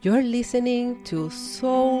You're listening to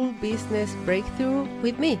Soul Business Breakthrough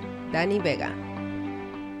with me, Dani Vega.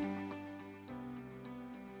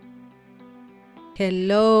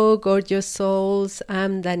 Hello, gorgeous souls.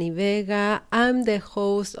 I'm Dani Vega. I'm the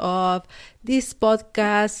host of this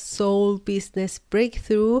podcast, Soul Business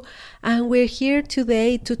Breakthrough, and we're here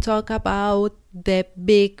today to talk about the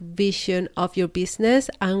big vision of your business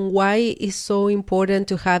and why it's so important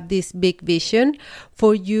to have this big vision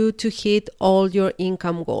for you to hit all your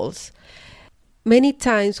income goals. Many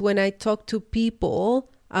times when I talk to people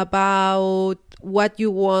about what you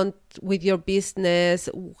want with your business,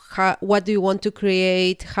 what do you want to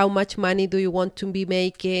create, how much money do you want to be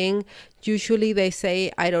making, usually they say,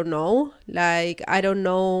 I don't know. I don't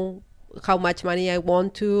know how much money I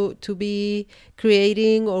want to be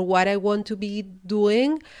creating or what I want to be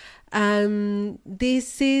doing.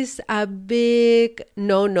 This is a big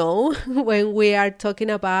no-no when we are talking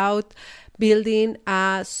about building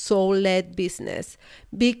a soul-led business,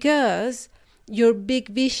 because your big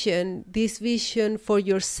vision, this vision for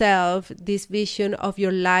yourself, this vision of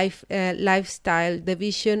your lifestyle, the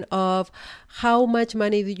vision of how much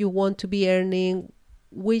money do you want to be earning,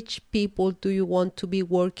 which people do you want to be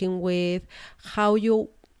working with, how you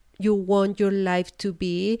want your life to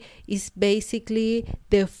be, is basically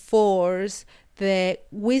the force, the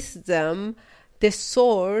wisdom, the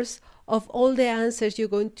source of all the answers you're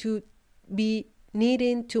going to be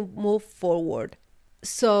needing to move forward.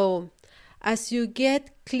 So as you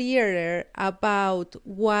get clearer about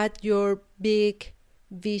what your big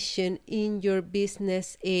vision in your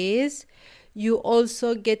business is, you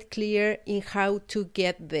also get clear in how to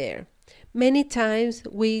get there. Many times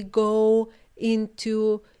we go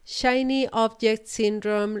into shiny object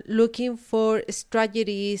syndrome, looking for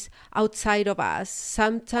strategies outside of us.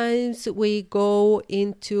 Sometimes we go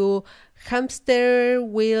into hamster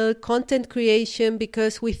wheel content creation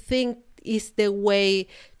because we think is the way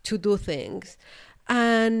to do things.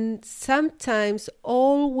 And sometimes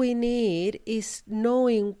all we need is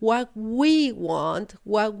knowing what we want,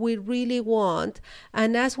 what we really want.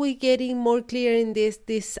 And as we're getting more clear in this,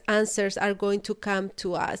 these answers are going to come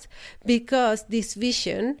to us. Because this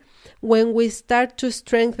vision, when we start to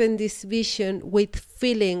strengthen this vision with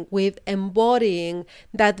feeling, with embodying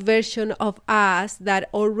that version of us that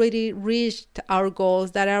already reached our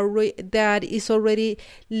goals, that is already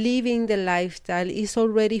living the lifestyle, is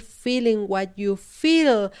already feeling what you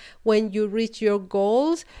feel when you reach your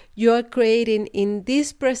goals, you are creating in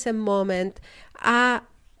this present moment a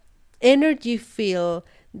energy field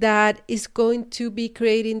that is going to be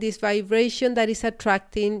creating this vibration that is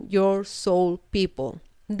attracting your soul people.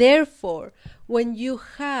 Therefore, when you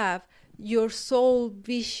have your soul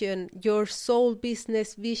vision, your soul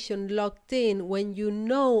business vision locked in, when you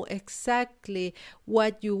know exactly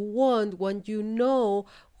what you want, when you know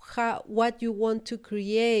what you want to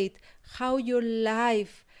create, how your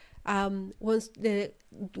life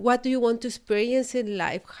what do you want to experience in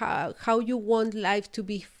life, how you want life to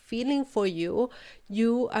be feeling for you,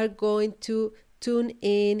 you are going to tune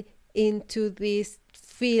in into this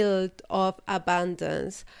field of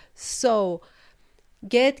abundance. So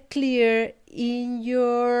get clear in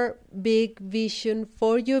your big vision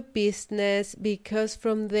for your business, because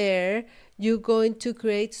from there you're going to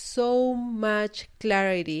create so much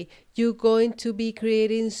clarity. You're going to be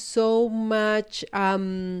creating so much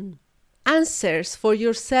answers for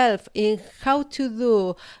yourself in how to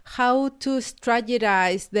do, how to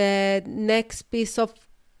strategize the next piece of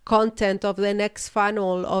content, of the next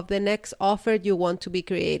funnel, of the next offer you want to be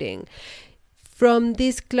creating. From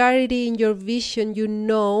this clarity in your vision, you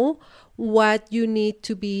know what you need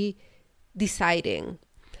to be deciding.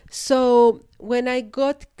 So when I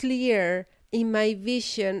got clear in my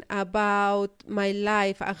vision about my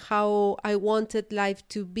life and how I wanted life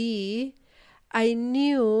to be, I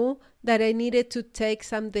knew that I needed to take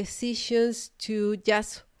some decisions to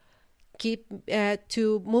just keep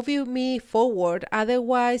to moving me forward.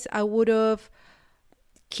 Otherwise, I would have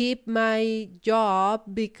keep my job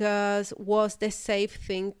because was the safe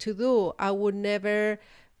thing to do. I would never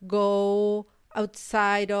go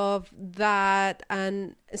outside of that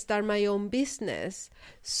and start my own business.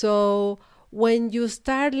 So when you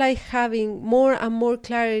start having more and more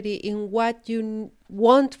clarity in what you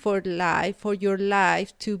want for life, for your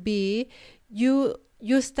life to be, you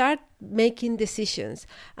start making decisions.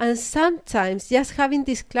 And sometimes just having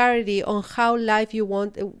this clarity on how life you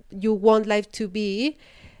want life to be,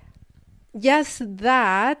 just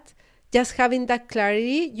having that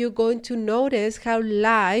clarity, you're going to notice how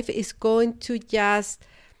life is going to just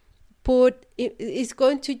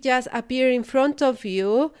appear in front of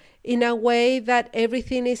you in a way that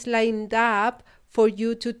everything is lined up for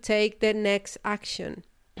you to take the next action.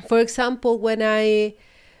 For example, when I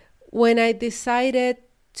decided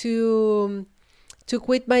to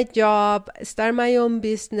quit my job, start my own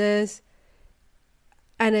business,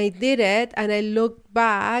 and I did it, and I looked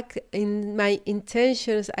back in my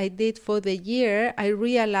intentions I did for the year, I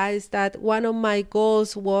realized that one of my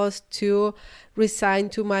goals was to resign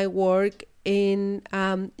to my work in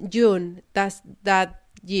June that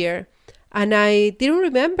year. And I didn't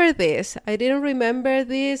remember this. I didn't remember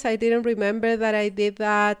that I did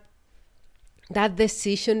that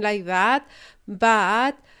decision like that.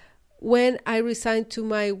 But when I resigned to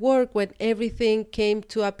my work, when everything came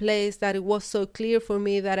to a place that it was so clear for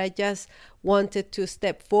me that I just wanted to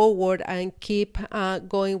step forward and keep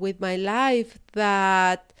going with my life,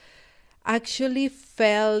 that actually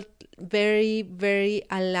felt very, very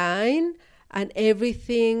aligned, and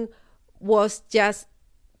everything was just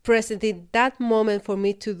present in that moment for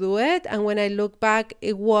me to do it. And when I look back,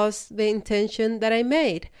 it was the intention that I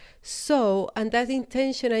made. So, and that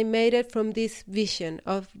intention, I made it from this vision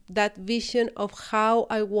of how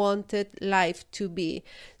I wanted life to be.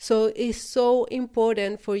 So it's so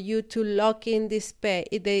important for you to lock in this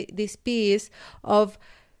piece of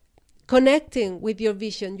connecting with your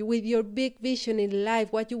vision, with your big vision in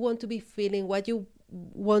life, what you want to be feeling, what you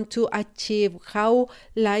want to achieve, how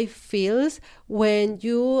life feels when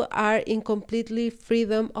you are in completely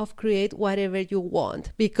freedom of create whatever you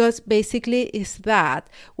want. Because basically it's that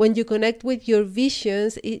when you connect with your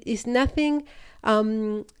visions, it is nothing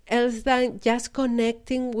else than just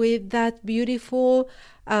connecting with that beautiful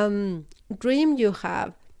dream you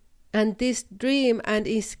have. And this dream and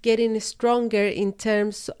is getting stronger in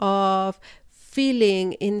terms of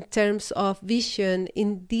feeling, in terms of vision,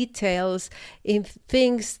 in details, in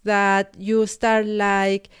things that you start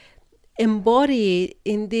like embody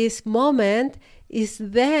in this moment, is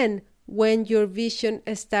then when your vision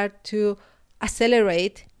start to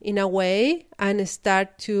accelerate in a way and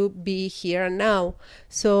start to be here and now.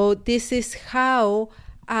 So this is how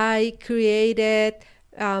I created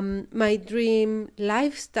my dream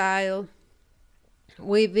lifestyle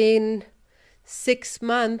within 6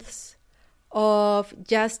 months of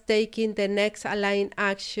just taking the next aligned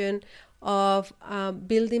action of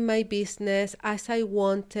building my business as I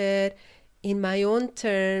wanted, in my own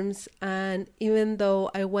terms. And even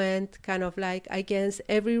though I went kind of like against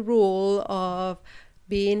every rule of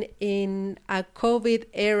being in a COVID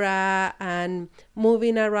era and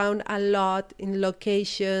moving around a lot in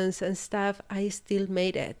locations and stuff, I still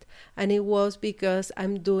made it. And it was because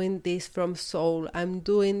I'm doing this from soul. I'm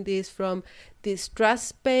doing this from this trust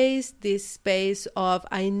space, this space of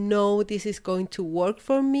I know this is going to work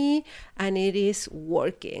for me, and it is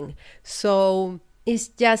working. So it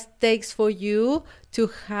just takes for you to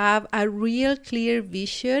have a real clear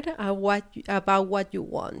vision about what you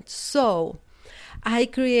want. So I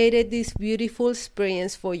created this beautiful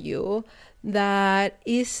experience for you that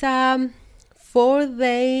is a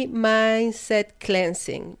 4-day mindset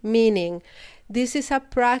cleansing, meaning this is a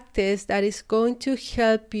practice that is going to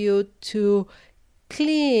help you to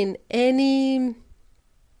clean any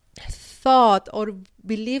thought or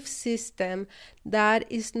belief system that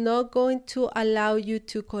is not going to allow you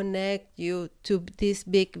to connect you to this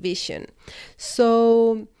big vision.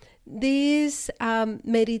 So this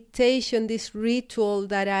meditation, this ritual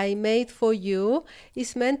that I made for you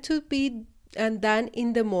is meant to be done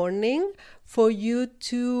in the morning for you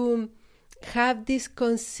to have this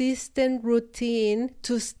consistent routine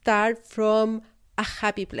to start from a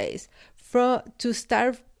happy place, to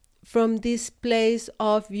start from this place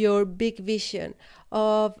of your big vision,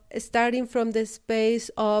 of starting from the space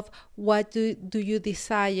of what do you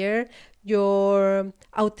desire, your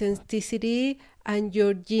authenticity and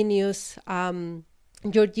your genius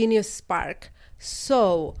spark.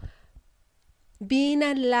 So being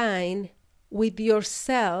aligned with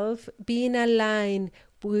yourself, being aligned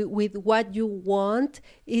with what you want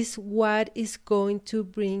is what is going to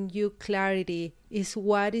bring you clarity, is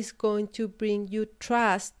what is going to bring you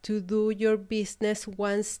trust to do your business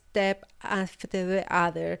one step after the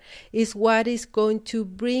other, is what is going to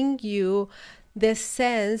bring you the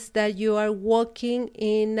sense that you are walking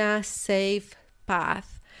in a safe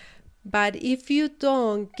path. But if you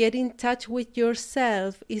don't get in touch with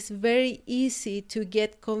yourself, it's very easy to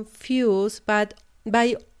get confused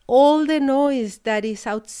by all the noise that is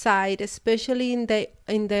outside, especially in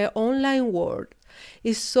the online world.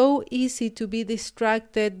 It's so easy to be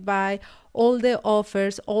distracted by all the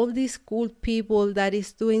offers, all these cool people that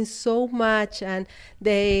is doing so much and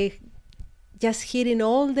they just hitting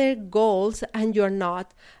all their goals and you're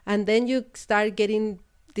not. And then you start getting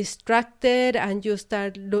distracted and you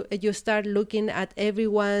start looking at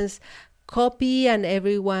everyone's copy and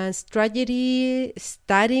everyone's tragedy,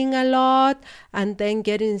 studying a lot, and then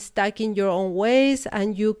getting stuck in your own ways,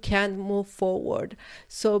 and you can't move forward.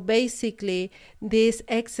 So basically, these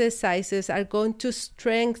exercises are going to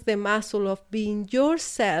strengthen the muscle of being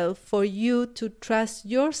yourself, for you to trust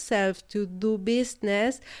yourself to do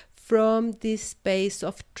business from this space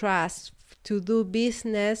of trust, to do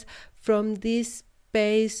business from this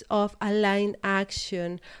space of aligned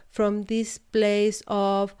action, from this place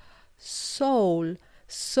of soul.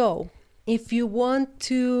 So if you want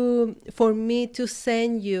for me to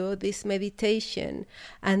send you this meditation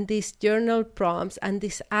and these journal prompts and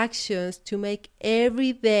these actions to make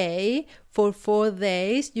every day for 4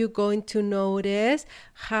 days, you're going to notice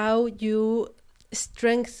how you're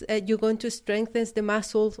going to strengthen the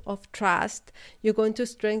muscles of trust. You're going to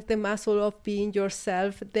strengthen the muscle of being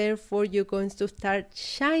yourself. Therefore, you're going to start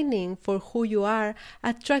shining for who you are,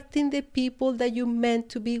 attracting the people that you're meant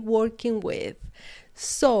to be working with.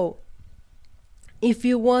 So, if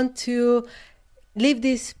you want to live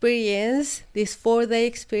this experience, this 4-day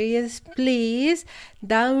experience, please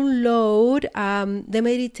download the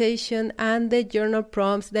meditation and the journal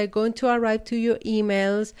prompts. They're going to arrive to your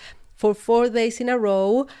emails for 4 days in a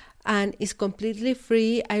row, and it's completely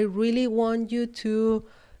free. I really want you to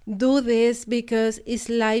do this because it's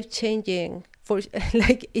life-changing.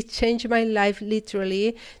 It changed my life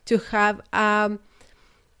literally, to have a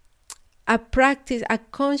practice, a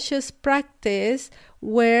conscious practice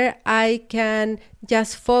where I can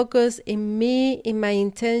just focus in me, in my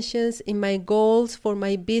intentions, in my goals for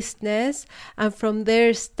my business, and from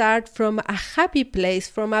there start from a happy place,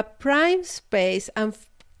 from a prime space, and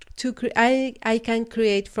I can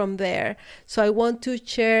create from there. So I want to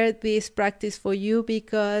share this practice for you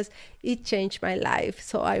because it changed my life.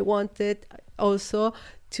 So I wanted also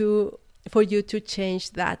for you to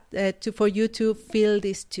change that, for you to feel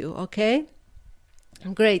this too. Okay,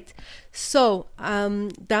 great. So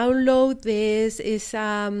download this. Is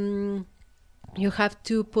you have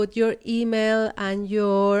to put your email and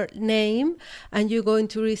your name, and you're going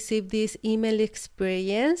to receive this email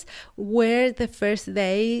experience where the first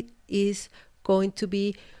day is going to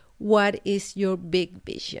be, what is your big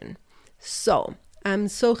vision? So I'm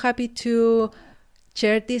so happy to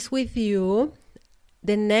share this with you.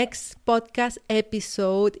 The next podcast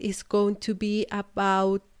episode is going to be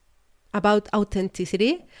about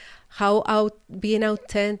authenticity, how being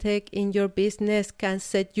authentic in your business can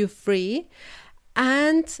set you free.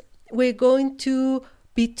 And we're going to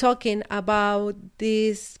be talking about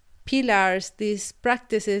these pillars, these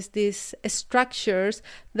practices, these structures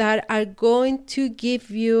that are going to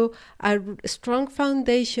give you a strong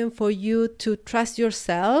foundation for you to trust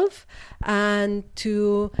yourself and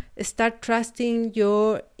to start trusting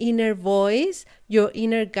your inner voice, your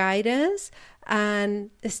inner guidance, and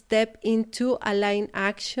step into aligned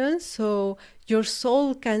action so your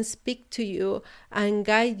soul can speak to you and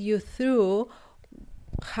guide you through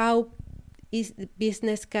how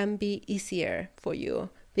business can be easier for you,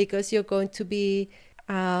 because you're going to be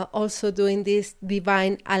also doing this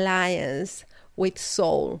divine alliance with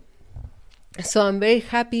soul. So I'm very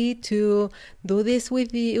happy to do this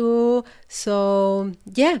with you. So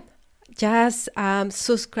yeah, just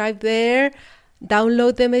subscribe there.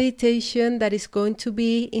 Download the meditation that is going to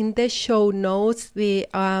be in the show notes,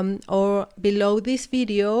 or below this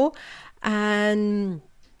video, and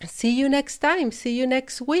see you next time. See you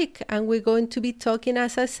next week. And we're going to be talking,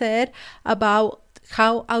 as I said, about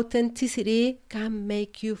how authenticity can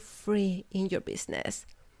make you free in your business.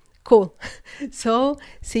 Cool. So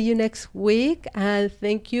see you next week, and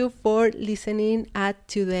thank you for listening at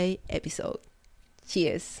today's episode.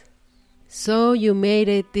 Cheers. So you made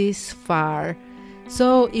it this far.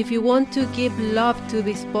 So if you want to give love to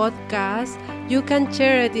this podcast, you can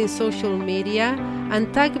share it in social media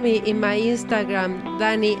and tag me in my Instagram,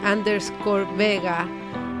 Dani_Vega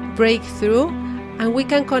Breakthrough, and we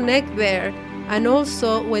can connect there. And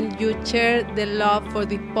also, when you share the love for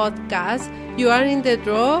the podcast, you are in the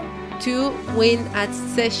draw to win a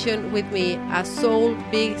session with me, a soul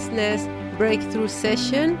business breakthrough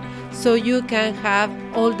session, so you can have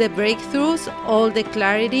all the breakthroughs, all the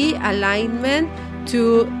clarity, alignment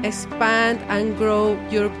to expand and grow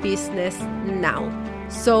your business now.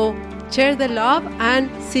 So share the love and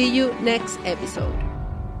see you next episode.